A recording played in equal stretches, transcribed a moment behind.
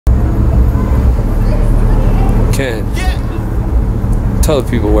can. Tell the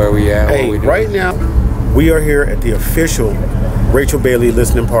people where we at. Hey, right now, we are here at the official Rachel Baely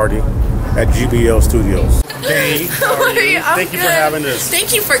listening party at GBL Studios. Hey, thank you for having us.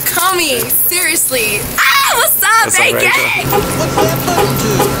 Thank you for coming. Seriously. Ah, what's up, BAE GANG?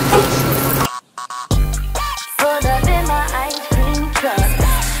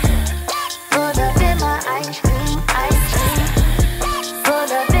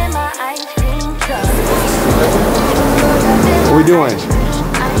 What are we doing?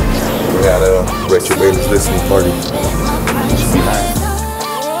 We got a Rachel Baely's listening party.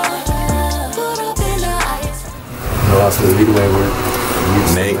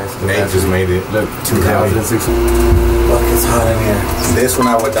 Nate just made it. Look, 2006. Look, it's hot in here. This one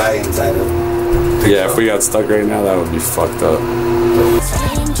I would die inside of. Yeah, if we got stuck right now, that would be fucked up.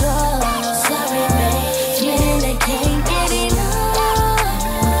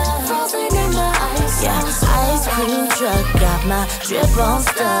 Got my drip on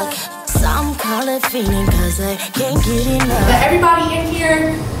stuck. Some call it feeling cause I can't get enough. But everybody in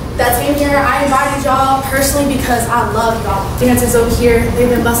here that's in here, I invited y'all personally because I love y'all. Dancers over here, they've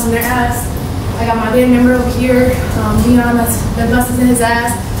been busting their ass. I got my band member over here, Leon that's been busting his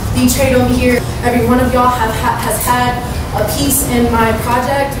ass. D-Trade over here. Every one of y'all has had a piece in my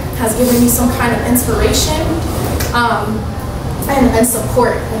project, has given me some kind of inspiration. And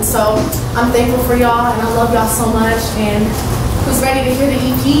support, and so I'm thankful for y'all, and I love y'all so much. And who's ready to hear the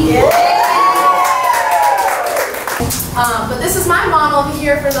EP? Yeah. But this is my mom over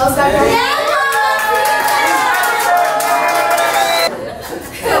here. For those that don't know,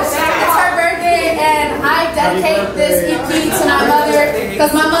 it's her birthday, and I dedicate this EP to my mother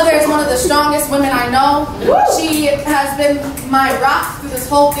because my mother is one of the strongest women I know. She has been my rock through this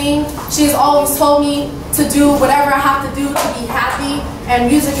whole thing. She's always told me to do whatever I have to do to be happy,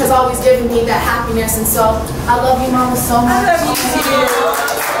 and music has always given me that happiness, and so I love you, Mama, so much.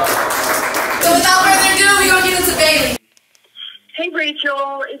 So without further ado, we're gonna get into Baely. Hey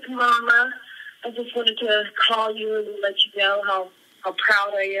Rachel, it's Mama. I just wanted to call you and let you know how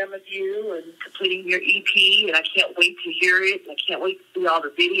proud I am of you and completing your EP, and I can't wait to hear it. I can't wait to see all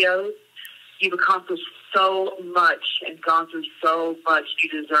the videos. You've accomplished so much and gone through so much. You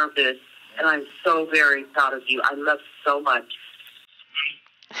deserve this. And I'm so very proud of you. I love you so much.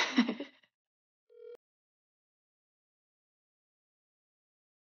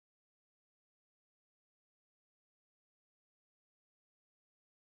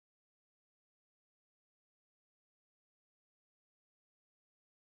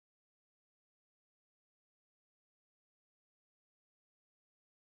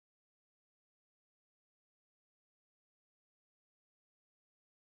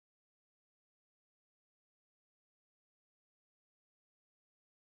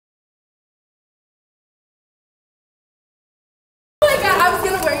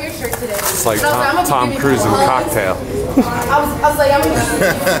 Today. It's like Tom Cruise in Cocktail. I was like, I'm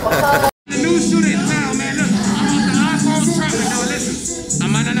gonna The new shooter in town, man. Look, I'm the iPhone traffic. Now listen, I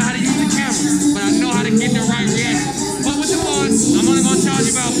might not know how to use the camera, but I know how to get the right reaction. But with the boys, I'm only gonna charge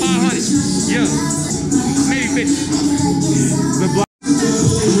you about 500. Yeah, maybe 50.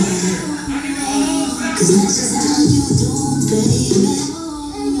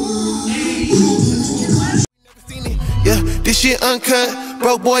 Yeah, this shit uncut.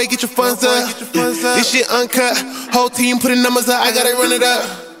 Broke boy, get your funds up. This shit uncut. Whole team putting numbers up. I gotta run it up.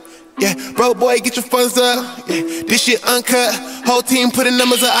 Yeah, broke boy, get your funds up. Yeah, this shit uncut. Whole team putting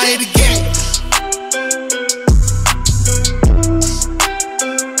numbers up. I hit the game.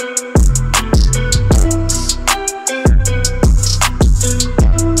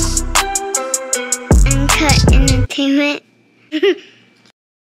 Uncut Entertainment.